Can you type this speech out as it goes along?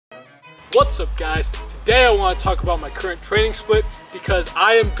What's up, guys? Today I want to talk about my current training split because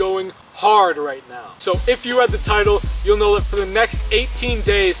I am going hard right now. So if you read the title, you'll know that for the next 18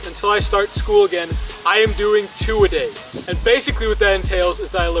 days until I start school again, I am doing 2-a-days. And basically what that entails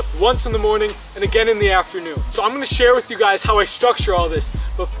is that I lift once in the morning and again in the afternoon. So I'm going to share with you guys how I structure all this.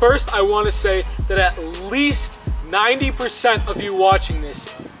 But first I want to say that at least 90% of you watching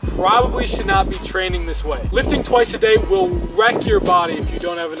this probably should not be training this way. Lifting twice a day will wreck your body if you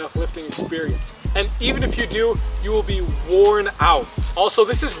don't have enough lifting experience. And even if you do, you will be worn out. Also,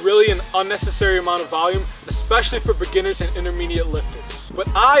 this is really an unnecessary amount of volume, especially for beginners and intermediate lifters. But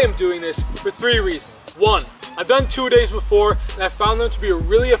I am doing this for 3 reasons. 1, I've done 2-a-days before and I found them to be a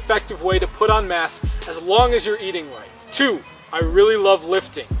really effective way to put on mass as long as you're eating right. 2, I really love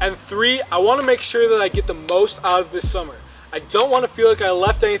lifting. And 3, I want to make sure that I get the most out of this summer. I don't want to feel like I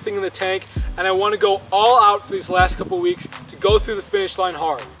left anything in the tank, and I want to go all out for these last couple weeks to go through the finish line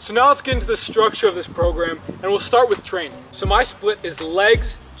hard. So now let's get into the structure of this program, and we'll start with training. So my split is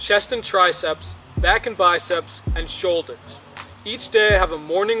legs, chest and triceps, back and biceps, and shoulders. Each day I have a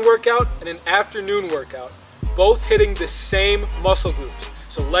morning workout and an afternoon workout, both hitting the same muscle groups.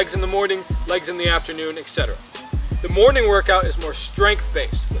 So legs in the morning, legs in the afternoon, etc. The morning workout is more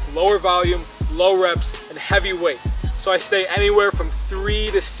strength-based with lower volume, low reps, and heavy weight. So I stay anywhere from 3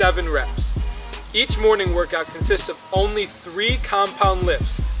 to 7 reps. Each morning workout consists of only 3 compound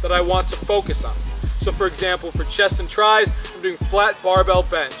lifts that I want to focus on. So for example, for chest and tris, I'm doing flat barbell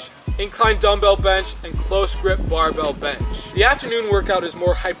bench, incline dumbbell bench, and close grip barbell bench. The afternoon workout is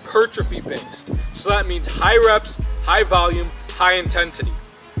more hypertrophy based. So that means high reps, high volume, high intensity.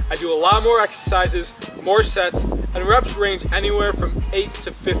 I do a lot more exercises, more sets, and reps range anywhere from 8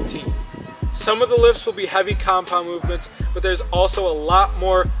 to 15. Some of the lifts will be heavy compound movements, but there's also a lot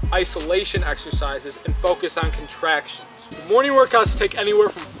more isolation exercises and focus on contractions. The morning workouts take anywhere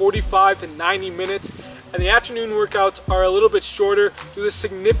from 45 to 90 minutes, and the afternoon workouts are a little bit shorter due to a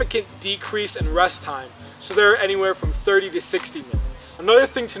significant decrease in rest time, so they're anywhere from 30 to 60 minutes. Another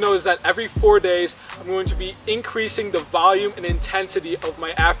thing to know is that every 4 days, I'm going to be increasing the volume and intensity of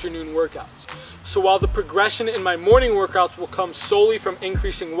my afternoon workouts. So while the progression in my morning workouts will come solely from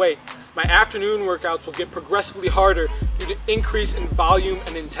increasing weight, my afternoon workouts will get progressively harder due to increase in volume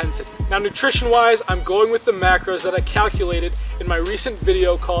and intensity. Now nutrition-wise, I'm going with the macros that I calculated in my recent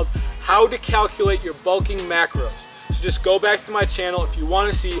video called How to Calculate Your Bulking Macros. So just go back to my channel if you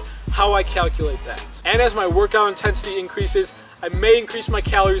want to see how I calculate that. And as my workout intensity increases, I may increase my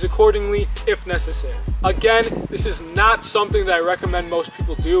calories accordingly if necessary. Again, this is not something that I recommend most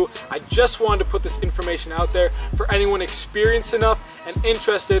people do. I just wanted to put this information out there for anyone experienced enough and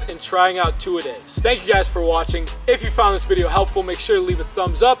interested in trying out 2-a-days. Thank you guys for watching. If you found this video helpful, make sure to leave a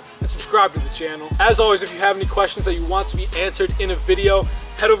thumbs up and subscribe to the channel. As always, if you have any questions that you want to be answered in a video,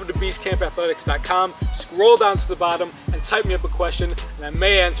 head over to BEASTCAMPathletics.com, scroll down to the bottom, and type me up a question, and I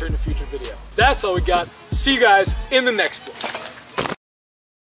may answer it in a future video. That's all we got. See you guys in the next one.